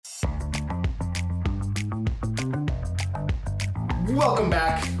Welcome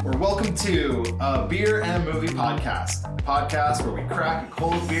back, or welcome to a Beer and a Movie podcast. A podcast where we crack a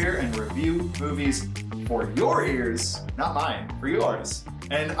cold beer and review movies for your ears, not mine, for yours.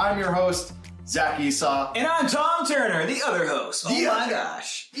 And I'm your host, Zach Esau. And I'm Tom Turner, the other host. Oh my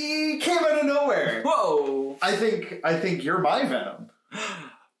gosh. He came out of nowhere. Whoa. I think you're my Venom.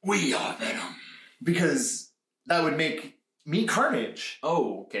 We are Venom. Because that would make me Carnage.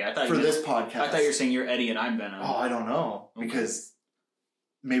 Oh, okay. I thought this podcast. I thought you were saying you're Eddie and I'm Venom. Oh, I don't know. Okay. Because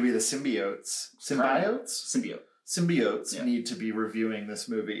maybe the symbiotes need to be reviewing this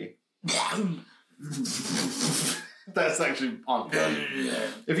movie. That's actually on point.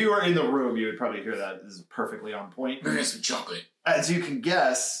 If you were in the room, you would probably hear that. This is perfectly on point. Bring us some chocolate. As you can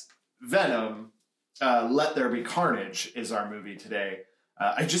guess, Venom, Let There Be Carnage is our movie today.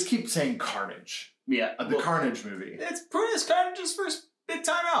 I just keep saying Carnage. Yeah. The Carnage movie. It's Carnage's first big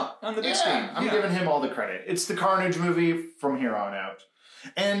time out on the big screen. I'm giving him all the credit. It's the Carnage movie from here on out.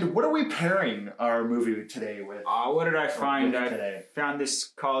 And what are we pairing our movie today with? What did I find? I found this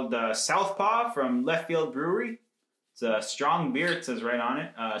called Southpaw from Left Field Brewery. It's a strong beer, it says right on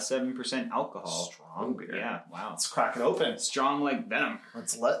it. 7% alcohol. Strong beer. Yeah, wow. Let's crack it open. Strong like Venom.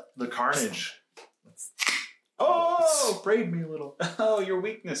 Let's let the carnage. Oh! Sprayed me a little. Oh, your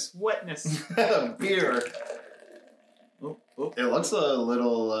weakness. Wetness. Beer. Oh. It looks a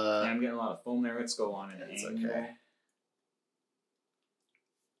little... Yeah, I'm getting a lot of foam there. Let's go on. It's okay.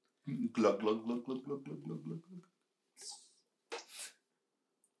 Glug, glug, glug, glug, glug, glug, glug, glug.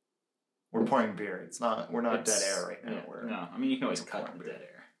 We're pouring beer. We're not dead air right now. Yeah, no, I mean, you can always cut the dead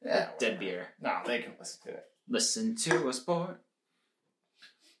air. Yeah. Dead beer. No, they can listen to it. Listen to a sport.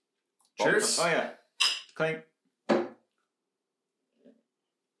 Cheers. Oh, yeah. Clink.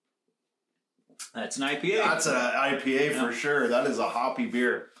 That's an IPA. That's an IPA for sure. That is a hoppy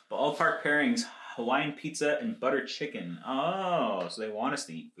beer. Ballpark pairings, Hawaiian pizza and butter chicken. Oh, so they want us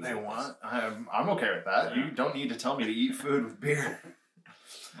to eat food. They want? I'm okay with that. Yeah. You don't need to tell me to eat food with beer.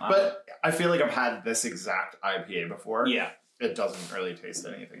 Wow. But I feel like I've had this exact IPA before. Yeah. It doesn't really taste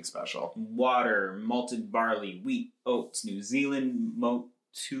anything special. Water, malted barley, wheat, oats, New Zealand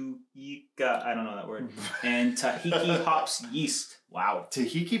Motueka, I don't know that word, and Tahiki hops yeast. Wow.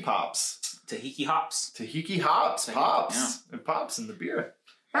 Tahiki hops. Tahiki hops. Tahiki hops. Pops. Yeah. It pops in the beer.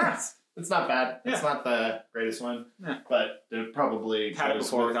 It's not bad. Yeah. It's not the greatest one. Yeah. But it probably... Had it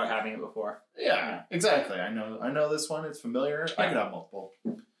before without having it before. Yeah, exactly. I know this one. It's familiar. Yeah. I could have multiple.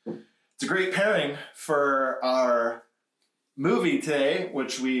 It's a great pairing for our movie today,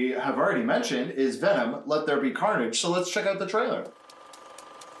 which we have already mentioned, is Venom, Let There Be Carnage. So let's check out the trailer.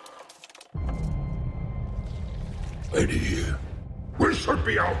 Eddie, we should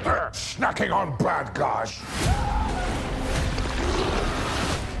be out there snacking on bad guys.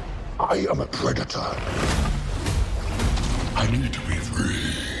 I am a predator. I need to be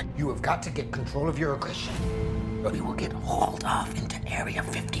free. You have got to get control of your aggression, or you will get hauled off into Area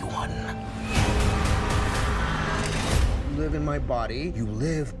 51. You live in my body. You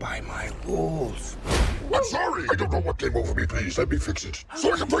live by my rules. I'm sorry. I don't know what came over me. Please let me fix it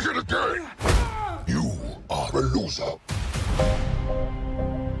so I can play it again. You are a loser.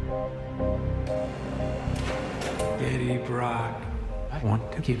 Eddie Brock, I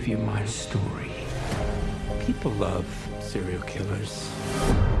want to give you my story. People love serial killers.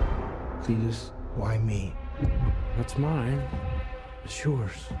 Please, why me? What's mine is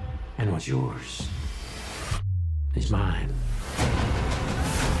yours, and what's yours is mine.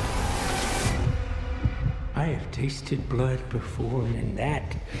 I have tasted blood before, and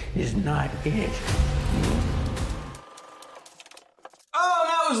that is not it. Oh,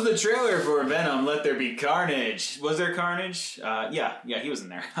 that was the trailer for Venom, Let There Be Carnage. Was there Carnage? Yeah, he was in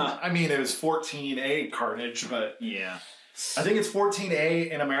there. I mean, it was 14A Carnage, but... Yeah. I think it's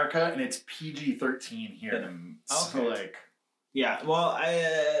 14A in America, and it's PG-13 here. So, like... Yeah, well,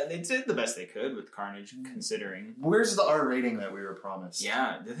 they did the best they could with Carnage, considering. Where's the R rating that we were promised?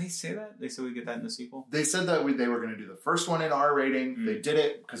 Yeah, did they say that? They said we get that in the sequel? They said that they were going to do the first one in R rating. They did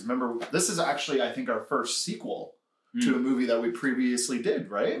it, because remember, this is actually, I think, our first sequel to a movie that we previously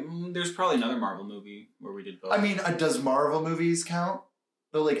did, right? There's probably another Marvel movie where we did both. I mean, does Marvel movies count?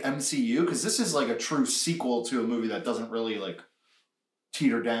 The, like, MCU? Because this is, like, a true sequel to a movie that doesn't really, like...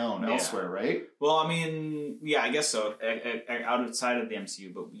 teeter down elsewhere, right? Well, I mean, yeah, I guess so. Outside of the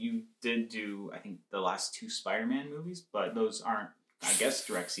MCU, but you did do, I think, the last two Spider-Man movies, but those aren't, I guess,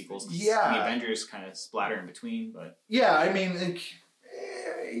 direct sequels. Yeah. The Avengers kind of splatter in between, but... Yeah, I mean,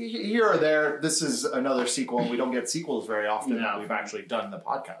 here or there, this is another sequel, and we don't get sequels very often now. We've actually done the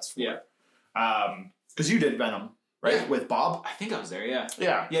podcast for it. Because you did Venom, right? Yeah. With Bob? I think I was there, yeah.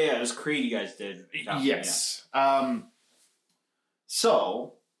 Yeah. Yeah, it was Creed you guys did. Yes.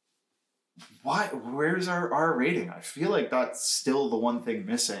 So, where's our R rating? I feel like that's still the one thing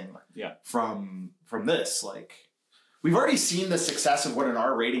missing from this. Like, we've already seen the success of what an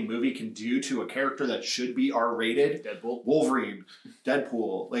R rating movie can do to a character that should be R rated. Deadpool. Wolverine,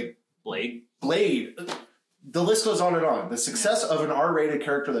 Deadpool, like Blade. The list goes on and on. The success of an R rated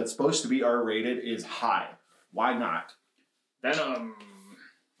character that's supposed to be R rated is high. Why not? Venom.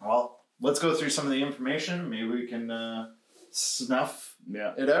 Well, let's go through some of the information. Maybe we can snuff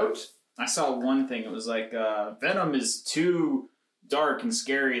it out. I saw one thing. It was like Venom is too dark and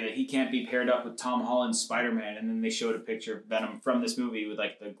scary that he can't be paired up with Tom Holland's Spider-Man. And then they showed a picture of Venom from this movie with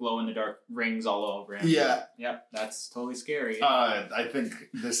like the glow-in-the-dark rings all over him. Yeah. Yep, that's totally scary. I think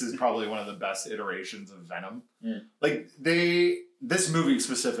this is probably one of the best iterations of Venom. Mm. Like, this movie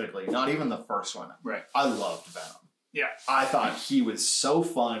specifically, not even the first one. Right. I loved Venom. Yeah. I thought he was so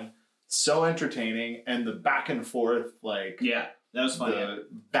fun, so entertaining, and the back and forth, like... Yeah, that was funny. The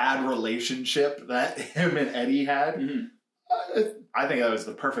bad relationship that him and Eddie had. Mm-hmm. I think that was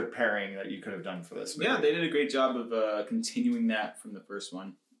the perfect pairing that you could have done for this movie. Yeah, they did a great job of continuing that from the first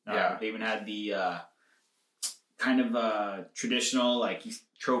one. They even had the kind of traditional, like,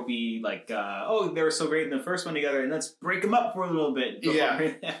 tropey, like, they were so great in the first one together, and let's break them up for a little bit.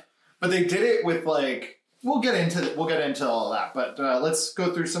 Yeah. But they did it with, like... We'll get into all of that, but let's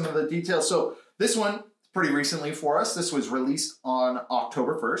go through some of the details. So this one, pretty recently for us. This was released on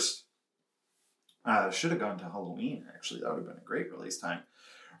October 1st. Should have gone to Halloween, actually. That would have been a great release time.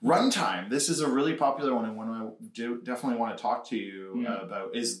 Runtime. This is a really popular one, and one I definitely want to talk to you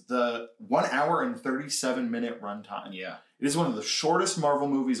about, is the 1 hour and 37-minute runtime. Yeah. It is one of the shortest Marvel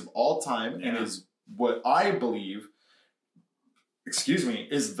movies of all time, and is what I believe...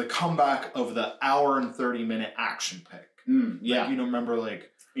 is the comeback of the hour and 30-minute action pick. Yeah. Like, remember, like,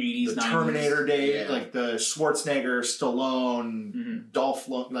 80s, the 90s. Terminator days, like the Schwarzenegger, Stallone, Dolph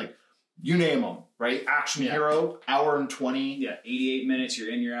Lundgren, like, you name them, right? Action hero, hour and 20. Yeah, 88 minutes, you're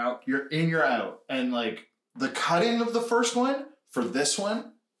in, you're out. You're in, you're out. And, like, the cut-in of the first one, for this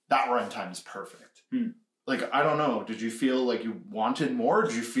one, that runtime is perfect. Like, I don't know. Did you feel like you wanted more? Or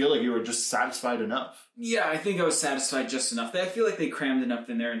did you feel like you were just satisfied enough? Yeah, I think I was satisfied just enough. I feel like they crammed enough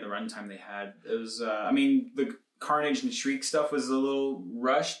in there in the runtime they had. It was, the Carnage and Shriek stuff was a little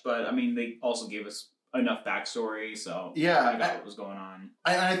rushed, but, they also gave us enough backstory, so I got what was going on.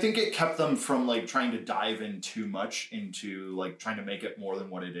 I think it kept them from, like, trying to dive in too much into, like, trying to make it more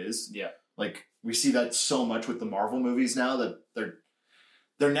than what it is. Yeah. Like, we see that so much with the Marvel movies now that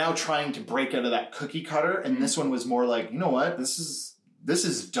they're now trying to break out of that cookie cutter, and this one was more like, you know what, this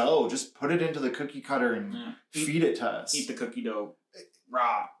is dough. Just put it into the cookie cutter and feed it to us. Eat the cookie dough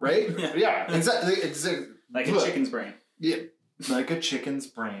raw, right? Yeah, exactly. Like a chicken's brain. Yeah, like a chicken's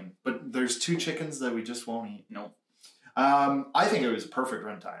brain. But there's 2 chickens that we just won't eat. Nope. I think it was a perfect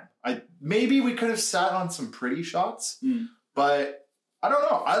runtime. Maybe we could have sat on some pretty shots, but I don't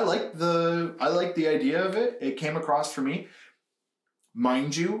know. I like the idea of it. It came across for me.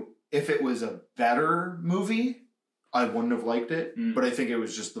 Mind you, if it was a better movie, I wouldn't have liked it. But I think it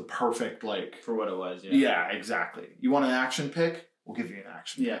was just the perfect, like... For what it was, yeah. Yeah, exactly. You want an action pick? We'll give you an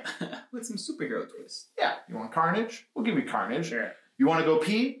action pick. With some superhero twists. Yeah. You want Carnage? We'll give you Carnage. Sure. You want to go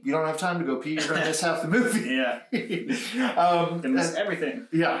pee? You don't have time to go pee. You're going to miss half the movie. Gonna miss everything.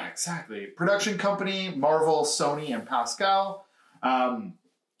 Yeah, exactly. Production company, Marvel, Sony, and Pascal.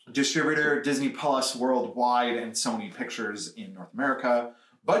 Distributor, Disney Plus worldwide, and Sony Pictures in North America.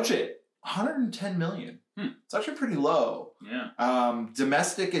 Budget, $110 million. It's actually pretty low. Yeah.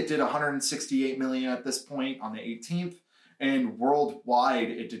 Domestic, it did $168 million at this point on the 18th. And worldwide,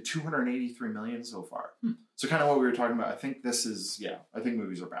 it did $283 million so far. So kind of what we were talking about. I think this is, I think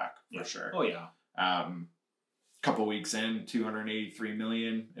movies are back for sure. Oh, yeah. Couple weeks in, $283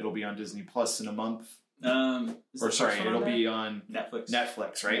 million. It'll be on Disney Plus in a month. It'll be on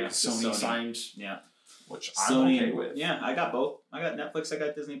Netflix, right? Yeah, Sony signed. Yeah. Which I'm okay with. Yeah, I got both. I got Netflix, I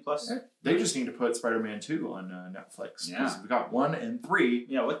got Disney Plus. Yeah. They just need to put Spider-Man 2 on Netflix. Yeah. We got 1 and 3.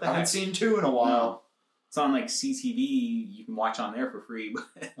 Yeah, what the heck? I haven't seen 2 in a while. No. It's on like CTV. You can watch on there for free,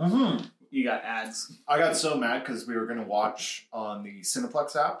 but you got ads. I got so mad because we were going to watch on the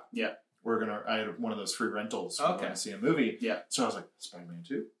Cineplex app. Yeah. I had one of those free rentals. Okay. We're going to see a movie. Yeah. So I was like, Spider-Man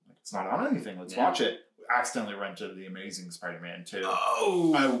 2? Like, it's not on anything. Let's watch it. Accidentally rented The Amazing Spider-Man 2.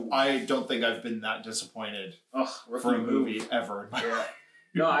 Oh! I don't think I've been that disappointed for a movie ever in my life.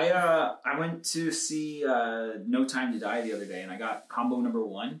 No, I went to see No Time to Die the other day, and I got combo number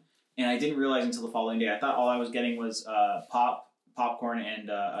 1, and I didn't realize until the following day. I thought all I was getting was popcorn and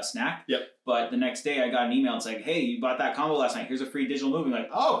a snack. Yep. But the next day I got an email. It's like, hey, you bought that combo last night. Here's a free digital movie. I'm like,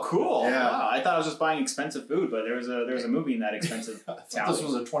 oh, cool. Yeah. Wow. I thought I was just buying expensive food, but there was a movie in that expensive I thought tally. this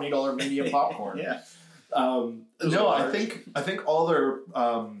was a $20 medium popcorn. Yeah. No, I think all their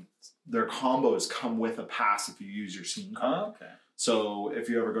combos come with a pass if you use your scene card. Oh, okay. So if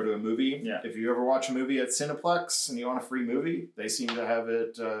you ever go to a movie, if you ever watch a movie at Cineplex and you want a free movie, they seem to have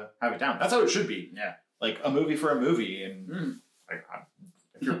it down. That's how it should be. Yeah. Like a movie for a movie, and like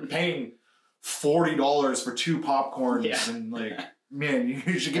if you're paying $40 for 2 popcorns, and like, man,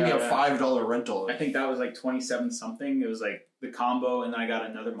 you should give me a $5 rental. I think that was like 27 something. It was like the combo, and then I got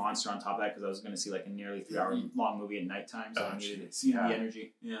another monster on top of that because I was going to see like a nearly 3 hour long movie at nighttime, so I needed to see the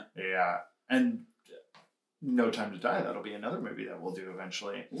energy. Yeah. Yeah. And No Time to Die, that'll be another movie that we'll do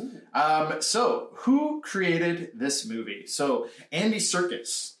eventually. So who created this movie? So Andy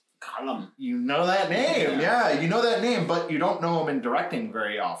Serkis. Column. You know that name. Yeah, you know that name, but you don't know him in directing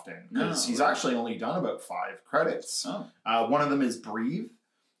very often because he's actually only done about 5 credits. One of them is Breathe,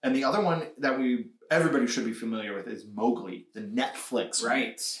 and the other one that everybody should be familiar with is Mowgli, the Netflix one.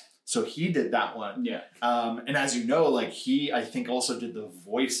 Right. So he did that one. Yeah. And as you know, like he, I think, also did the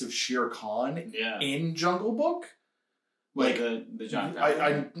voice of Shere Khan in Jungle Book. Like the John.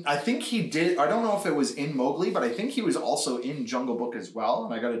 I think he did. I don't know if it was in Mowgli, but I think he was also in Jungle Book as well.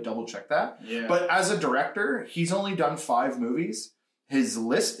 And I got to double check that. Yeah. But as a director, he's only done 5 movies. His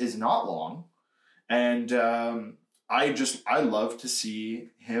list is not long, and I love to see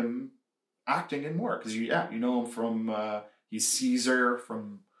him acting in more because you know him from he's Caesar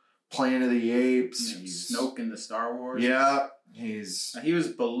from Planet of the Apes. He's Snoke in the Star Wars. Yeah, he was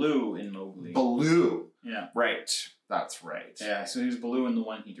Baloo in Mowgli. Baloo. Yeah. Right. That's right. Yeah, so he was Baloo in the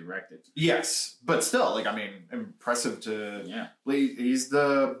one he directed. Yes, but still, like, I mean, impressive to... Yeah. He's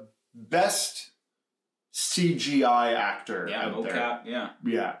the best CGI actor out there.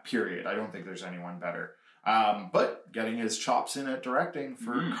 Yeah, period. I don't think there's anyone better. But getting his chops in at directing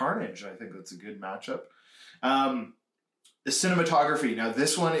for Carnage, I think that's a good matchup. The cinematography. Now,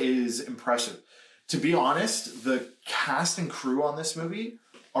 this one is impressive. To be honest, the cast and crew on this movie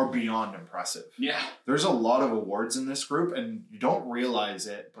are beyond impressive. Yeah. There's a lot of awards in this group, and you don't realize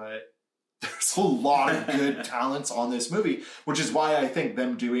it, but there's a lot of good talents on this movie, which is why I think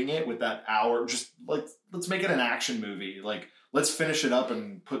them doing it with that hour, just like, let's make it an action movie. Like, let's finish it up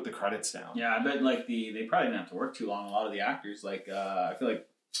and put the credits down. Yeah, I bet like they probably didn't have to work too long. A lot of the actors, like I feel like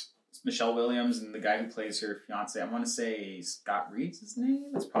Michelle Williams and the guy who plays her fiance, I want to say Scott Reed's his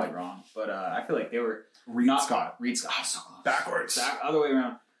name. That's probably wrong, but I feel like they were Reed Scott. Oh, so close. Backwards. Other way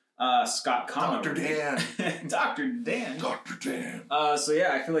around. Scott Conner. Dr. Dan. Dr. Dan. Dr. Dan. So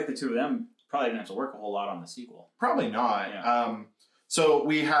yeah, I feel like the two of them probably didn't have to work a whole lot on the sequel. Probably not. Yeah. So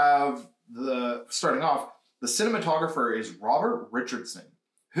we have starting off, the cinematographer is Robert Richardson,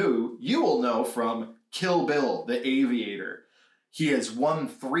 who you will know from Kill Bill, The Aviator. He has won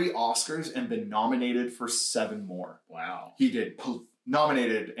 3 Oscars and been nominated for 7 more. Wow. He did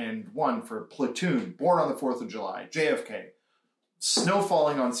nominated and won for Platoon, Born on the 4th of July, JFK, Snow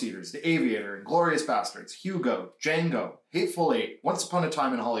Falling on Cedars, The Aviator, Inglourious Bastards, Hugo, Django, Hateful Eight, Once Upon a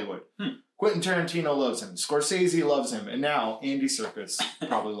Time in Hollywood. Quentin Tarantino loves him. Scorsese loves him. And now Andy Serkis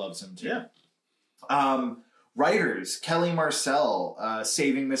probably loves him too. Yeah. Writers, Kelly Marcel,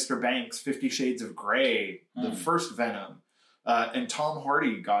 Saving Mr. Banks, 50 Shades of Grey, the first Venom. And Tom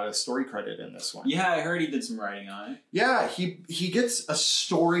Hardy got a story credit in this one. Yeah, I heard he did some writing on it. Yeah, he gets a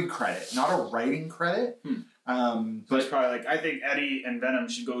story credit, not a writing credit. But it's probably like, I think Eddie and Venom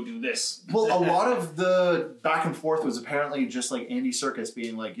should go do this. Well, a lot of the back and forth was apparently just like Andy Serkis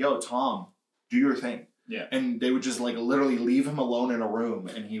being like, yo, Tom, do your thing. Yeah. And they would just like literally leave him alone in a room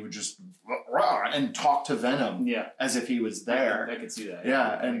and he would just and talk to Venom as if he was there. I could see that.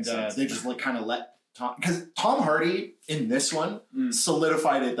 Yeah, and they just like kind of let Tom... Because Tom Hardy in this one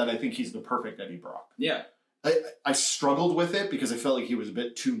solidified it that I think he's the perfect Eddie Brock. Yeah. I struggled with it because I felt like he was a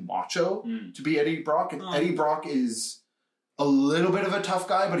bit too macho to be Eddie Brock. And Eddie Brock is a little bit of a tough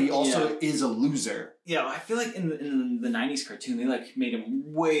guy, but he also is a loser. Yeah, I feel like in the 90s cartoon, they like made him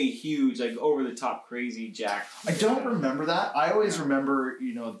way huge, like over the top crazy Jack. I don't remember that. I always remember,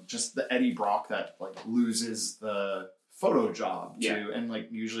 just the Eddie Brock that like loses the photo job too. And like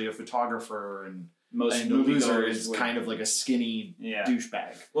usually a photographer and the loser is kind of like a skinny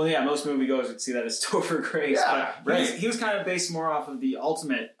douchebag. Well, yeah, most moviegoers would see that as Topher Grace. Yeah, but right. He was kind of based more off of the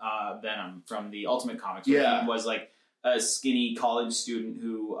Ultimate Venom from the Ultimate Comics. Where he was like a skinny college student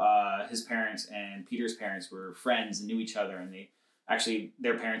who his parents and Peter's parents were friends and knew each other, and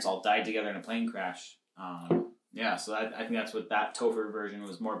their parents all died together in a plane crash. So I think that's what that Topher version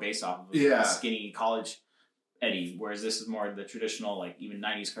was more based off of. A skinny college Eddie, whereas this is more the traditional, like, even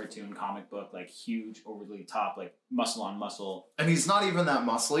 90s cartoon comic book, like, huge, overly top, like, muscle on muscle. And he's not even that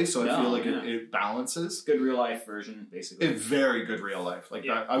muscly, so I feel like yeah. it balances. Good real life version, basically. Very good real life. Like,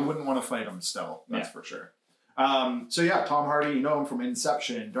 Yeah. I wouldn't want to fight him still, that's Yeah. for sure. So yeah, Tom Hardy, you know him from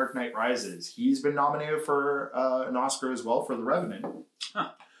Inception, Dark Knight Rises. He's been nominated for an Oscar as well for The Revenant.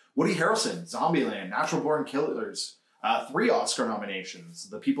 Huh. Woody Harrelson, Zombieland, Natural Born Killers. 3 Oscar nominations.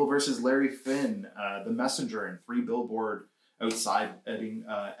 The People vs. Larry Finn, The Messenger, and 3 Billboard Outside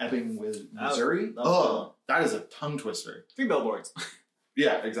Ebbing with Missouri. That is a tongue twister. 3 billboards.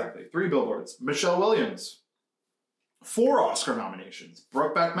 Yeah, exactly. 3 Billboards. Michelle Williams. 4 Oscar nominations.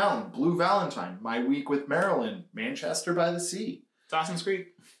 Brokeback Mountain, Blue Valentine, My Week with Marilyn, Manchester by the Sea. Dawson's Creek.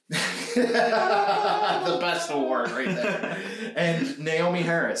 The best award right there. And Naomi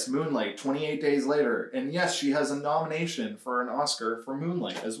Harris, Moonlight, 28 Days Later. And yes, she has a nomination for an Oscar for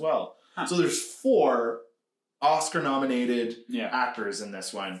Moonlight as well. Huh. So there's 4 Oscar-nominated Yeah. actors in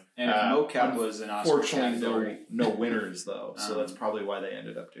this one. And mocap was an Oscar Unfortunately, category. no winners, though. So that's probably why they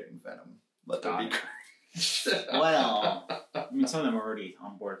ended up doing Venom. Let there be Well, I mean, some of them are already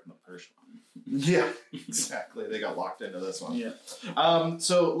on board from the first one. Yeah, exactly. They got locked into this one. Yeah.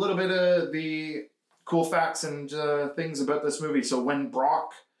 So a little bit of the cool facts and things about this movie. So when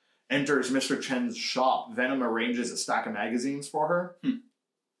Brock enters Mr. Chen's shop, Venom arranges a stack of magazines for her.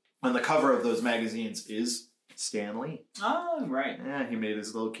 And the cover of those magazines is Stan Lee. Oh, right. Yeah, he made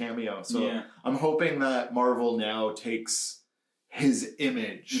his little cameo. So Yeah. I'm hoping that Marvel now takes his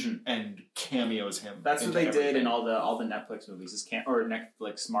image and cameos him. That's what into they did everything. in all the Netflix movies, or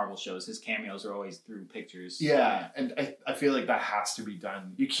Netflix Marvel shows. His cameos are always through pictures. Yeah, and I feel like that has to be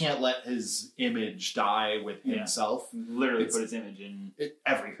done. You can't let his image die with Yeah. himself. Literally put his image in.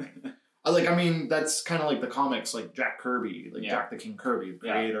 Everything. I mean, that's kind of like the comics, like Jack Kirby, like Yeah. Jack the King Kirby, the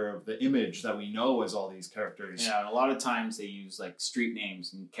creator of the image that we know as all these characters. Yeah, and a lot of times they use like street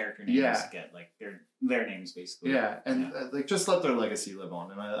names and character names Yeah. to get like their names basically. Yeah, and like just let their legacy live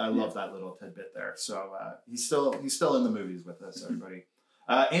on, and I love that little tidbit there. So he's still in the movies with us, everybody.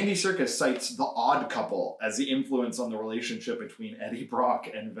 Andy Serkis cites The Odd Couple as the influence on the relationship between Eddie Brock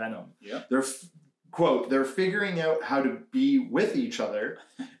and Venom. Yeah. Quote, they're figuring out how to be with each other.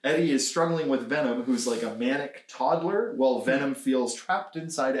 Eddie is struggling with Venom, who's like a manic toddler, while Venom feels trapped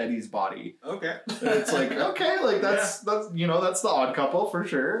inside Eddie's body. Okay. And it's like, okay, like that's that's the Odd Couple for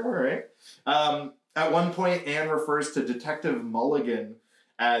sure. All right. At one point, Anne refers to Detective Mulligan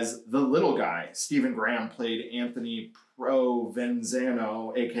as the little guy. Stephen Graham played Anthony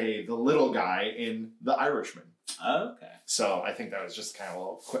Provenzano, aka the little guy, in The Irishman. Okay. So I think that was just kind of a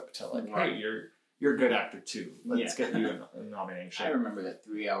little quip to like, Right. hey, you're a good actor too. Let's Yeah. get you a nomination. I remember that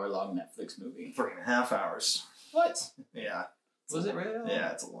 3-hour-long Netflix movie. 3.5 hours. What? Yeah. Was it really?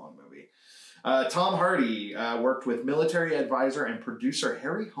 Yeah, it's a long movie. Tom Hardy worked with military advisor and producer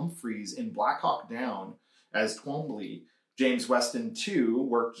Harry Humphreys in Black Hawk Down as Twombly. James Weston, too,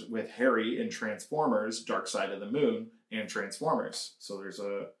 worked with Harry in Transformers, Dark Side of the Moon, and Transformers. So there's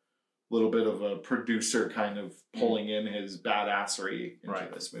a little bit of a producer kind of pulling in his badassery into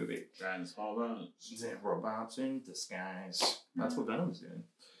this movie. Transformers. Robots in disguise. That's what Venom's doing.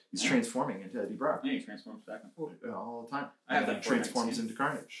 He's transforming into Eddie Brock. Yeah, he transforms back and forth. All the time. I have And that he transforms Fortnite into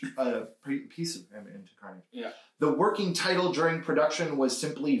Carnage. A piece of him into Carnage. Yeah. The working title during production was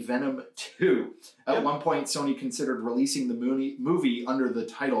simply Venom 2. At one point, Sony considered releasing the movie under the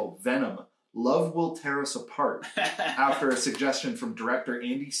title Venom, Love Will Tear Us Apart, after a suggestion from director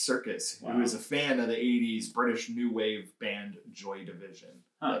Andy Serkis, who is a fan of the 80s British new wave band Joy Division.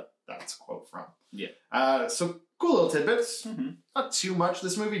 That's a quote from. Yeah. So cool little tidbits. Not too much.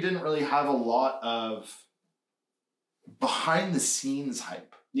 This movie didn't really have a lot of behind the scenes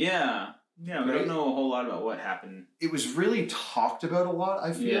hype. Yeah. Yeah, we don't know a whole lot about what happened. It was really talked about a lot,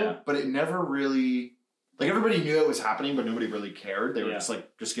 I feel, Yeah. but it never really... Like, everybody knew it was happening, but nobody really cared. They were Yeah. just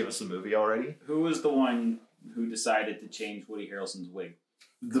like, just give us the movie already. Who was the one who decided to change Woody Harrelson's wig?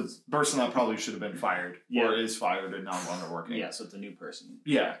 The person that probably should have been fired, Yeah. or is fired and no longer working. Yeah, so it's a new person.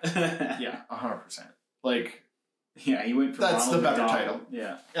 Yeah. Yeah, 100%. Like, yeah, he went from that's Ronald the better McDonald. title.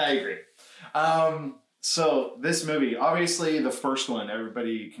 Yeah. I agree. So this movie, obviously the first one,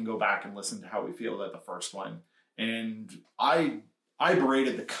 everybody can go back and listen to how we feel about the first one. And I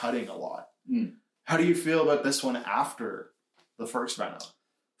berated the cutting a lot. How do you feel about this one after the first Venom?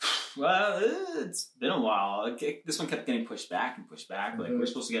 Well, it's been a while. This one kept getting pushed back and pushed back. Like, we're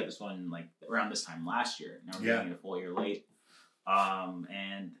supposed to get this one like around this time last year. Now we're getting it a full year late.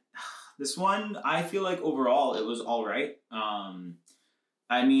 And this one, I feel like overall it was all right.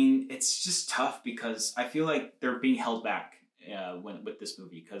 I mean, it's just tough because I feel like they're being held back with this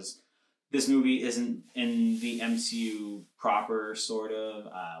movie because this movie isn't in the MCU proper, sort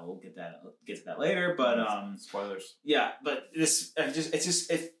of. We'll get to that later, but spoilers. Yeah, but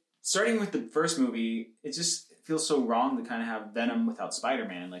starting with the first movie, it just feels so wrong to kind of have Venom without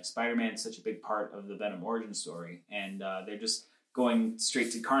Spider-Man. Like, Spider-Man is such a big part of the Venom origin story, and they're just going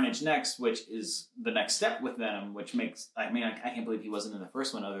straight to Carnage next, which is the next step with Venom, which makes, I can't believe he wasn't in the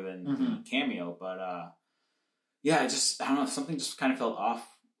first one other than the cameo, but I don't know, something just kind of felt off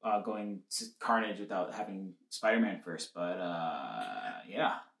going to Carnage without having Spider-Man first, but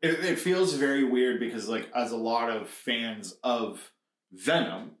yeah. It feels very weird because, like, as a lot of fans of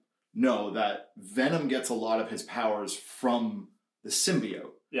Venom know that Venom gets a lot of his powers from the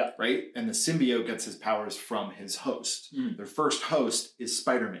symbiote. Yeah. Right? And the symbiote gets his powers from his host. Their first host is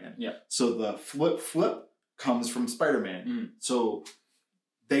Spider-Man. Yeah. So the flip comes from Spider-Man. So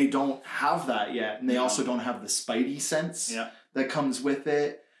they don't have that yet. And they also don't have the Spidey sense that comes with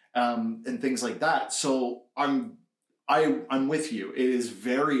it. And things like that. So I'm with you. It is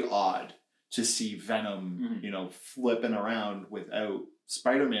very odd to see Venom, flipping around without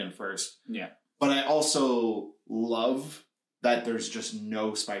Spider-Man first. Yeah. But I also love that there's just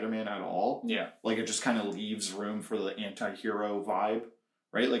no Spider-Man at all. Yeah. Like, it just kind of leaves room for the anti-hero vibe,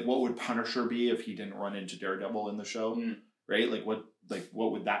 right? Like, what would Punisher be if he didn't run into Daredevil in the show? Right? Like, what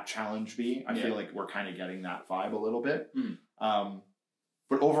would that challenge be? I feel like we're kind of getting that vibe a little bit.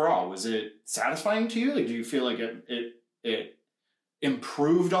 But overall, was it satisfying to you? Like, do you feel like it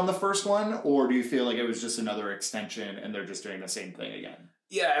improved on the first one, or do you feel like it was just another extension and they're just doing the same thing again?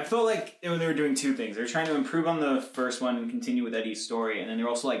 Yeah, I felt like they were doing two things. They were trying to improve on the first one and continue with Eddie's story, and then they're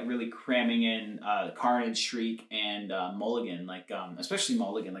also like really cramming in Carnage, Shriek, and Mulligan. Like, especially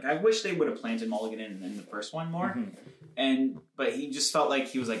Mulligan. Like, I wish they would have planted Mulligan in the first one more. But he just felt like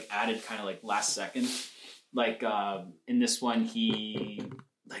he was like added kind of like last second. Like, in this one, he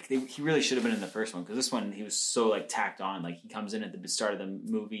really should have been in the first one, because this one he was so like tacked on. Like, he comes in at the start of the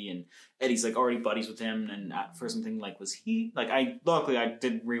movie and Eddie's like already buddies with him, and at first I'm thinking like, was he like, I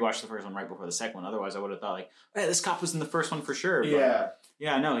did rewatch the first one right before the second one, otherwise I would have thought like, hey, this cop was in the first one for sure. But,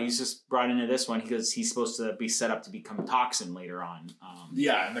 no, he's just brought into this one because he's supposed to be set up to become Toxin later on.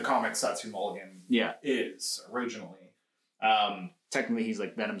 In the comics that's who Mulligan is originally. Technically, he's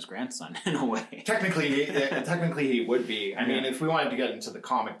like Venom's grandson in a way. Technically, he would be. I mean, if we wanted to get into the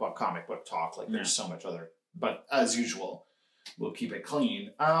comic book talk, like there's so much other. But as usual, we'll keep it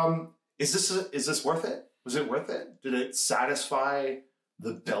clean. Is this worth it? Was it worth it? Did it satisfy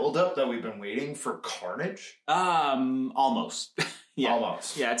the buildup that we've been waiting for Carnage? Almost.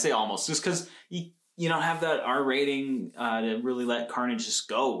 Almost. Yeah, I'd say almost. Just because you don't have that R rating to really let Carnage just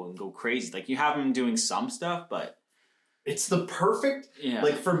go crazy. Like, you have him doing some stuff, but. It's the perfect,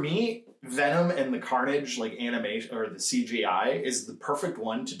 like, for me, Venom and the Carnage, like, animation, or the CGI, is the perfect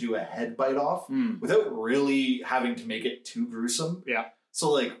one to do a head bite off without really having to make it too gruesome. Yeah.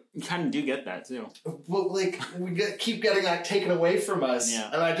 So, like... You kind of do get that, too. Well, like, keep getting that taken away from us,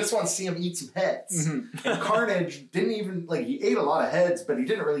 and I just want to see him eat some heads. And Carnage didn't even, like, he ate a lot of heads, but he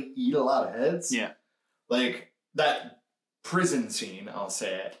didn't really eat a lot of heads. Yeah. Like, that prison scene, I'll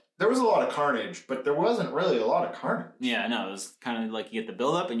say it. There was a lot of carnage, but there wasn't really a lot of carnage. Yeah, no, it was kind of like you get the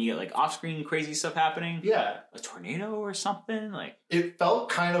build-up and you get like off-screen crazy stuff happening. Yeah. A tornado or something. Like, it felt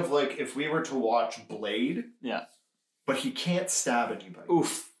kind of like if we were to watch Blade. Yeah. But he can't stab anybody.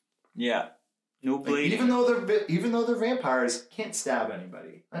 Oof. Yeah. No Blade. Like, even though they're vampires, can't stab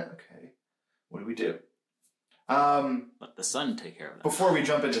anybody. Okay. What do we do? Let the sun take care of that. Before we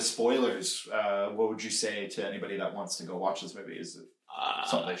jump into spoilers, what would you say to anybody that wants to go watch this movie? Is it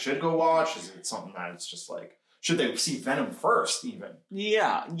something they should go watch? Is it something that it's just like, should they see Venom first even?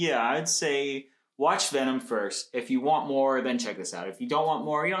 Yeah, I'd say watch Venom first. If you want more, then check this out. If you don't want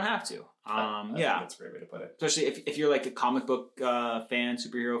more, you don't have to. I think that's a great way to put it. Especially if you're like a comic book fan,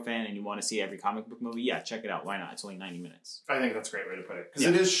 superhero fan, and you want to see every comic book movie, check it out. Why not? It's only 90 minutes. I think that's a great way to put it. Because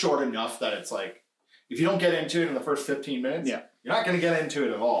it is short enough that it's like, if you don't get into it in the first 15 minutes, you're not going to get into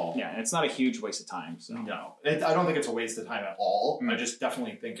it at all. Yeah, and it's not a huge waste of time. So. No. I don't think it's a waste of time at all. I just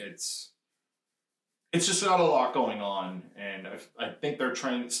definitely think it's just not a lot going on, and I think they're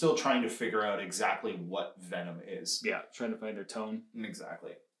still trying to figure out exactly what Venom is. Yeah, trying to find their tone.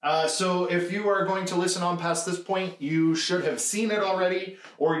 Exactly. So if you are going to listen on past this point, you should have seen it already,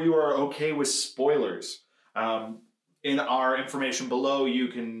 or you are okay with spoilers. In our information below, you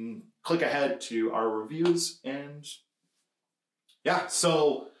can click ahead to our reviews, and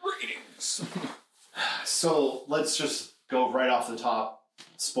so ratings. So let's just go right off the top.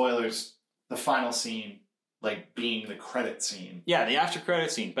 Spoilers. The final scene. like being the credit scene. Yeah, the after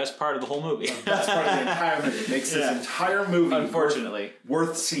credit scene, best part of the whole movie. That's part of the entire movie. It makes this entire movie unfortunately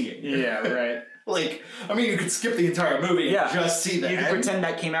worth seeing. Yeah, right. Like, I mean, you could skip the entire movie and just see the You end. could pretend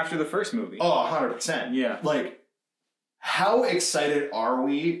that came after the first movie. Oh, 100%. Yeah. Like, how excited are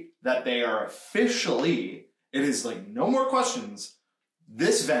we that they are officially, it is like no more questions,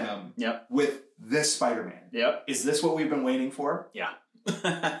 this Venom with this Spider-Man. Yep. Is this what we've been waiting for? Yeah.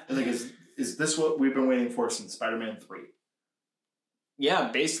 Like, is this what we've been waiting for since Spider-Man 3?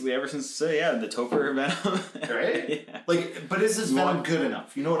 Yeah, basically ever since the Topher Venom. Right? Yeah. Like, but is this Venom good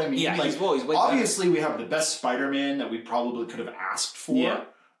enough? You know what I mean? Yeah, like, he's way obviously we have the best Spider-Man that we probably could have asked for. Yeah.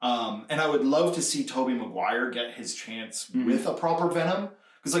 And I would love to see Tobey Maguire get his chance with a proper Venom.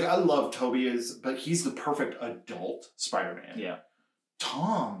 Because, like, I love Tobey, but he's the perfect adult Spider-Man. Yeah.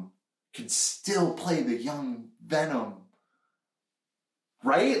 Tom can still play the young Venom.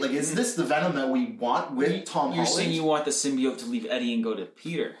 Right? Like, is this the Venom that we want with Tom Holland? You're saying you want the symbiote to leave Eddie and go to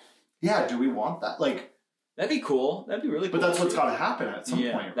Peter. Yeah, do we want that? Like, that'd be cool. That'd be really cool. But that's what's got to happen at some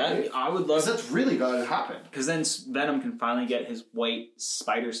point, right? I would love... Because that's really got to happen. Because then Venom can finally get his white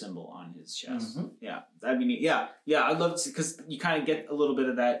spider symbol on his chest. Mm-hmm. Yeah, that'd be neat. Yeah, I'd love to... Because you kind of get a little bit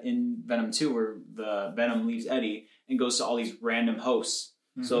of that in Venom 2, where the Venom leaves Eddie and goes to all these random hosts.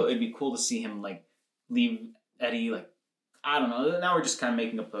 Mm-hmm. So it'd be cool to see him, like, leave Eddie, like, I don't know. Now we're just kind of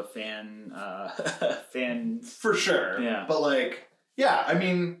making up a fan... For sure. Yeah. But, like, yeah, I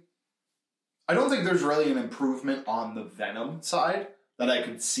mean... I don't think there's really an improvement on the Venom side that I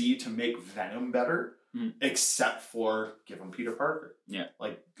could see to make Venom better, except for give him Peter Parker. Yeah.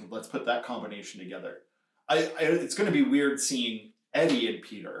 Like, let's put that combination together. It's going to be weird seeing Eddie and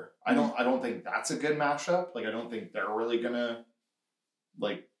Peter. I don't think that's a good mashup. Like, I don't think they're really going to,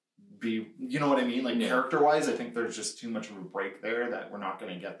 like, be, you know what I mean? Like, character-wise, I think there's just too much of a break there that we're not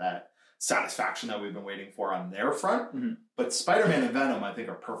going to get that satisfaction that we've been waiting for on their front. Mm-hmm. But Spider-Man and Venom, I think,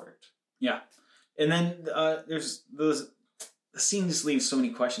 are perfect. Yeah. And then there's the scene just leaves so many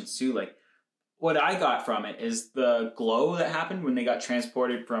questions too. Like, what I got from it is the glow that happened when they got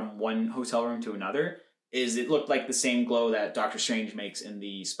transported from one hotel room to another. Is it looked like the same glow that Doctor Strange makes in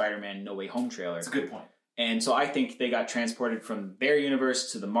the Spider-Man No Way Home trailer. That's a good point. And so I think they got transported from their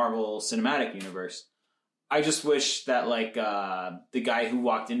universe to the Marvel Cinematic Universe. I just wish that, like, the guy who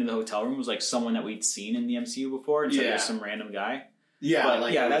walked into the hotel room was, like, someone that we'd seen in the MCU before instead of some random guy. Yeah, but,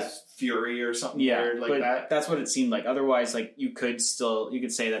 like that's Fury or something weird like that. That's what it seemed like. Otherwise, like, you could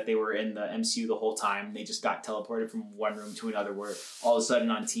say that they were in the MCU the whole time. They just got teleported from one room to another, where all of a sudden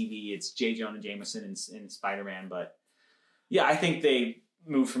on TV it's J. Jonah Jameson in Spider-Man. But yeah, I think they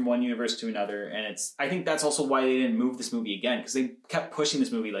moved from one universe to another, and I think that's also why they didn't move this movie again, because they kept pushing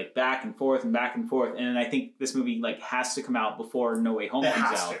this movie like back and forth, and I think this movie like has to come out before No Way Home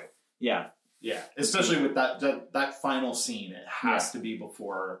comes out. Yeah. Yeah, especially with that final scene, it has to be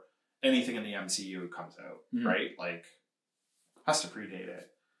before anything in the MCU comes out, right? Like, has to predate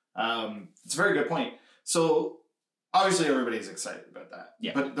it. It's a very good point. So, obviously everybody's excited about that.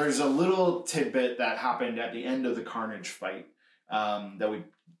 Yeah. But there's a little tidbit that happened at the end of the Carnage fight that a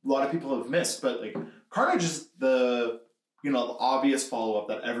lot of people have missed. But, like, Carnage is the obvious follow-up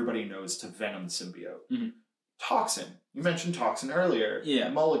that everybody knows to Venom symbiote. Mm-hmm. Toxin. You mentioned Toxin earlier. Yeah.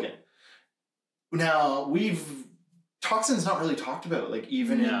 Mulligan. Now, Toxin's not really talked about, like,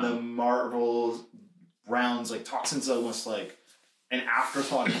 even in the Marvel rounds, like, Toxin's almost like an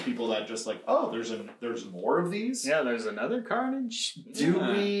afterthought to people that just like, oh, there's more of these? Yeah, there's another Carnage? Do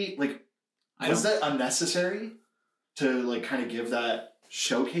we, like, was that unnecessary to, like, kind of give that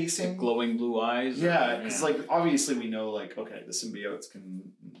showcasing? Glowing blue eyes? Yeah, because, like, obviously we know, like, okay, the symbiotes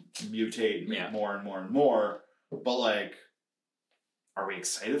can mutate and make more and more and more, but, like, are we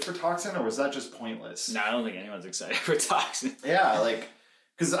excited for Toxin, or was that just pointless? No, I don't think anyone's excited for Toxin. Yeah, like,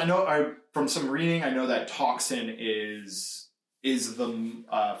 because from some reading, I know that Toxin is the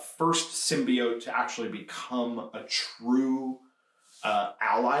first symbiote to actually become a true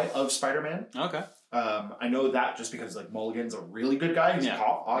ally of Spider-Man. Okay. I know that just because, like, Mulligan's a really good guy. He's a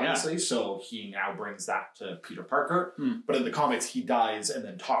cop, obviously, so he now brings that to Peter Parker. But in the comics, he dies, and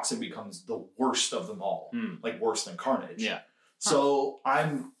then Toxin becomes the worst of them all. Like, worse than Carnage. Yeah. So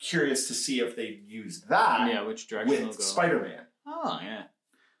I'm curious to see if they use that which direction with they'll go. Spider-Man. Oh, yeah.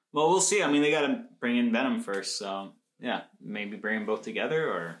 Well, we'll see. I mean, they got to bring in Venom first, so yeah, maybe bring them both together,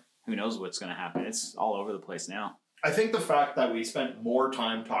 or who knows what's going to happen. It's all over the place now. I think the fact that we spent more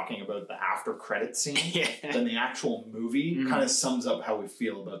time talking about the after credit scene than the actual movie kind of sums up how we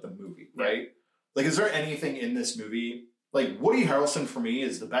feel about the movie, right? Like, is there anything in this movie? Like, Woody Harrelson for me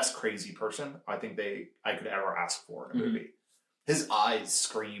is the best crazy person I think I could ever ask for in a movie. his eyes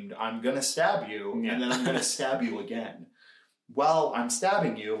screamed, "I'm gonna stab you, Yeah. and then I'm gonna stab you again." Well, I'm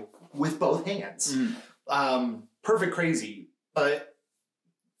stabbing you with both hands. Perfect crazy, but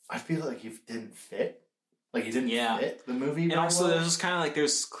I feel like he didn't fit. Like he didn't fit the movie. And very also, well. there's just kind of like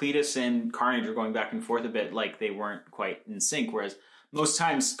there's Cletus and Carnage are going back and forth a bit, like they weren't quite in sync. Whereas most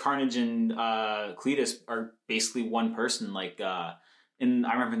times, Carnage and Cletus are basically one person. Like I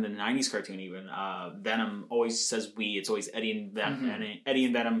remember in the '90s cartoon, even Venom always says "we." It's always Eddie and Eddie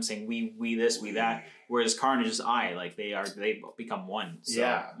and Venom saying "we this, we that." Whereas Carnage is I. Like they become one. So,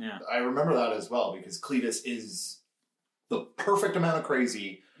 yeah, I remember that as well because Cletus is the perfect amount of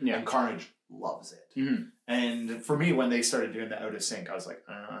crazy, and Carnage loves it. Mm-hmm. And for me, when they started doing the out of sync, I was like,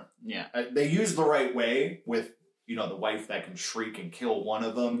 yeah. They used the right way with the wife that can shriek and kill one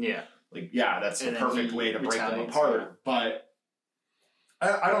of them. Yeah, like that's the perfect way to break them retaliates, apart. But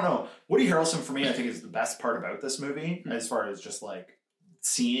I don't know. Woody Harrelson for me, I think is the best part about this movie as far as just like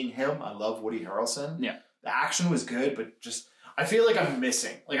seeing him. I love Woody Harrelson. Yeah, the action was good, but just I feel like I'm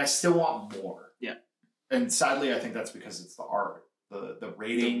missing. Like I still want more. Yeah, and sadly, I think that's because it's the art, the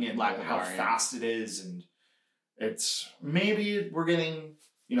rating, and how fast it is, and it's maybe we're getting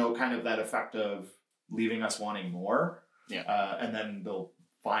kind of that effect of leaving us wanting more. Yeah, and then they'll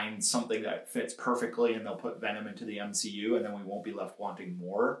find something that fits perfectly, and they'll put Venom into the MCU, and then we won't be left wanting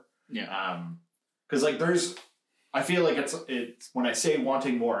more. Yeah, because like I feel like it's when I say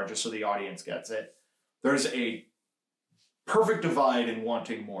wanting more, just so the audience gets it, there's a perfect divide in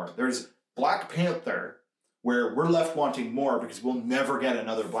wanting more. There's Black Panther, where we're left wanting more because we'll never get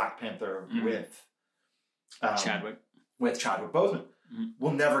another Black Panther with Chadwick Boseman.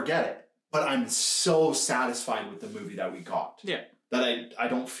 We'll never get it. But I'm so satisfied with the movie that we got. Yeah. That I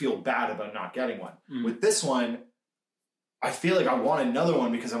don't feel bad about not getting one. With this one, I feel like I want another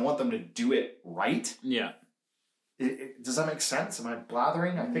one because I want them to do it right. Yeah. Does that make sense? Am I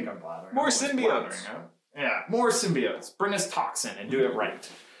blathering? I think I'm blathering. More symbiotes. Yeah, more symbiotes. Bring us Toxin and do it right.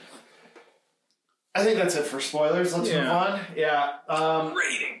 I think that's it for spoilers. Let's move on. Yeah.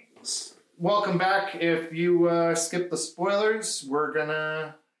 Ratings. Welcome back. If you skip the spoilers, we're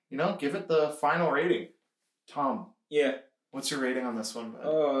gonna, give it the final rating. Tom. Yeah. What's your rating on this one, bud?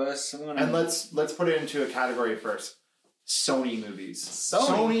 Oh, that's And let's put it into a category first. Sony movies.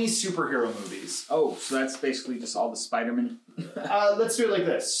 Sony superhero movies. Oh, so that's basically just all the Spider-Man. Let's do it like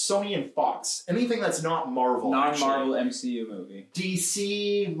this. Sony and Fox. Anything that's not Marvel. Non-Marvel MCU movie.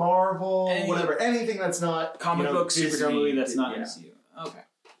 DC, Marvel, whatever. Anything that's not comic book Disney, superhero movie that's not MCU. Okay.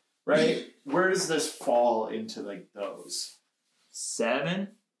 Right? Where does this fall into like those? 7?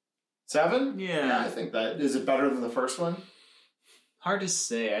 7? Yeah. I think that. Is it better than the first one? Hard to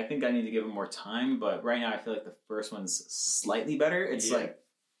say. I think I need to give it more time, but right now I feel like the first one's slightly better. It's like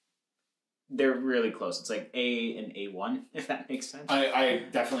they're really close. It's like A and A1, if that makes sense. I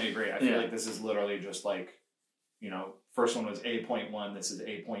definitely agree. I feel like this is literally just like, first one was A.1, this is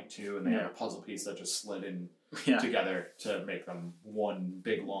A.2, and they had a puzzle piece that just slid in together to make them one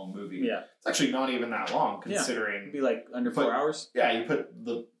big long movie. Yeah. It's actually not even that long considering it'd be like under 4 hours. Yeah, you put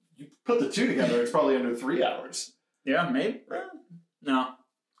the two together, it's probably under 3 hours. Yeah, maybe. No,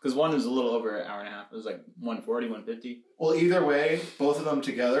 because one is a little over an hour and a half. It was like 140, 150. Well, either way, both of them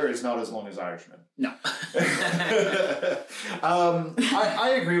together is not as long as Irishman. No.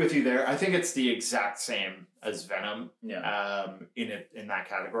 I agree with you there. I think it's the exact same as Venom. Yeah. In that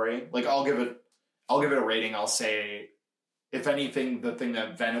category, like I'll give it a rating. I'll say, if anything, the thing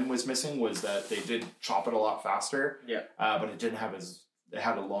that Venom was missing was that they did chop it a lot faster. Yeah. But it didn't have it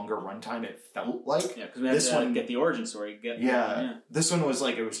had a longer runtime, it felt like. Yeah, because we had to get the origin story. This one was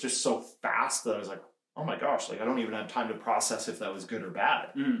like, it was just so fast that I was like, oh my gosh, like I don't even have time to process if that was good or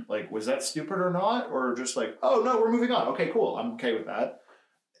bad. Like, was that stupid or not? Or just like, oh no, we're moving on. Okay, cool. I'm okay with that.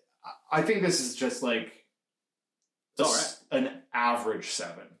 I think this is just like an average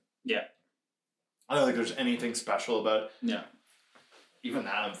 7. Yeah. I don't think there's anything special about it. Yeah. Even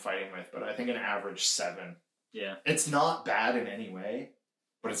that I'm fighting with, but I think an average 7. Yeah. It's not bad in any way,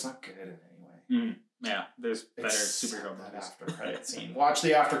 but it's not good in any way. Yeah, there's better superhero movies. After credit scene. Watch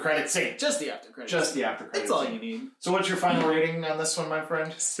the after credit scene. Just the after credit. Just the after credit. That's all you need. So what's your final rating on this one, my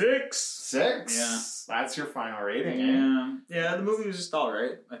friend? 6. 6? Yeah. That's your final rating. Yeah. Yeah, the movie was just all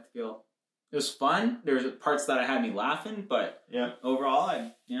right. I feel it was fun. There was parts that had me laughing, but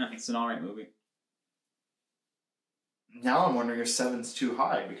overall, it's an all right movie. Now I'm wondering if 7's too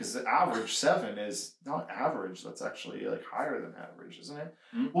high, because the average 7 is not average. That's actually like higher than average, isn't it?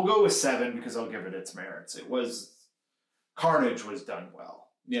 We'll go with 7 because I'll give it its merits. Carnage was done well.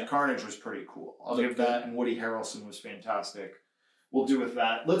 Yeah. Carnage was pretty cool. I'll give that, and Woody Harrelson was fantastic. We'll do with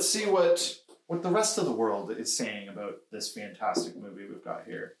that. Let's see what what the rest of the world is saying about this fantastic movie we've got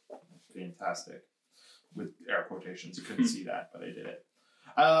here. Fantastic. With air quotations. You couldn't see that, but I did it.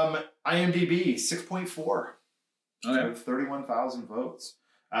 IMDb, 6.4. Okay. 31,000 votes.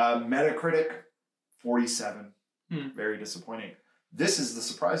 Metacritic, 47. Very disappointing. This is the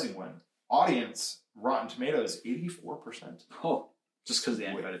surprising one. Audience, Rotten Tomatoes, 84%. Oh, just because the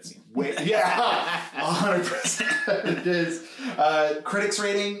end credit scene. Wait, yeah, 100% it is. Critics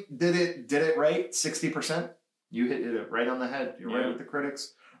rating, did it right, 60%. You hit it right on the head. You're right with the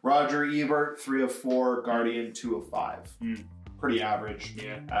critics. Roger Ebert, 3 of 4. Guardian, 2 of 5. Pretty average.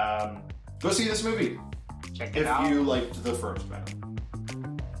 Yeah. Go see this movie. Check it out. If you liked the first Venom.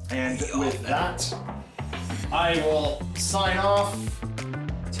 And with that, I will sign off.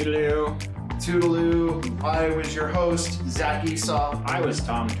 Toodaloo. Toodaloo. I was your host, Zach Esau. I was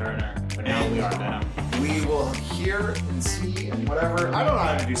Tom Turner, but now we are Venom. We will hear and see and whatever. I don't know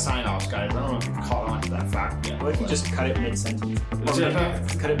how to do sign-offs, guys. I don't know if you've caught on to that fact yet. Well, if you just cut it mid-sentence. Okay.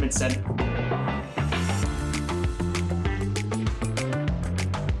 Cut it mid-sentence.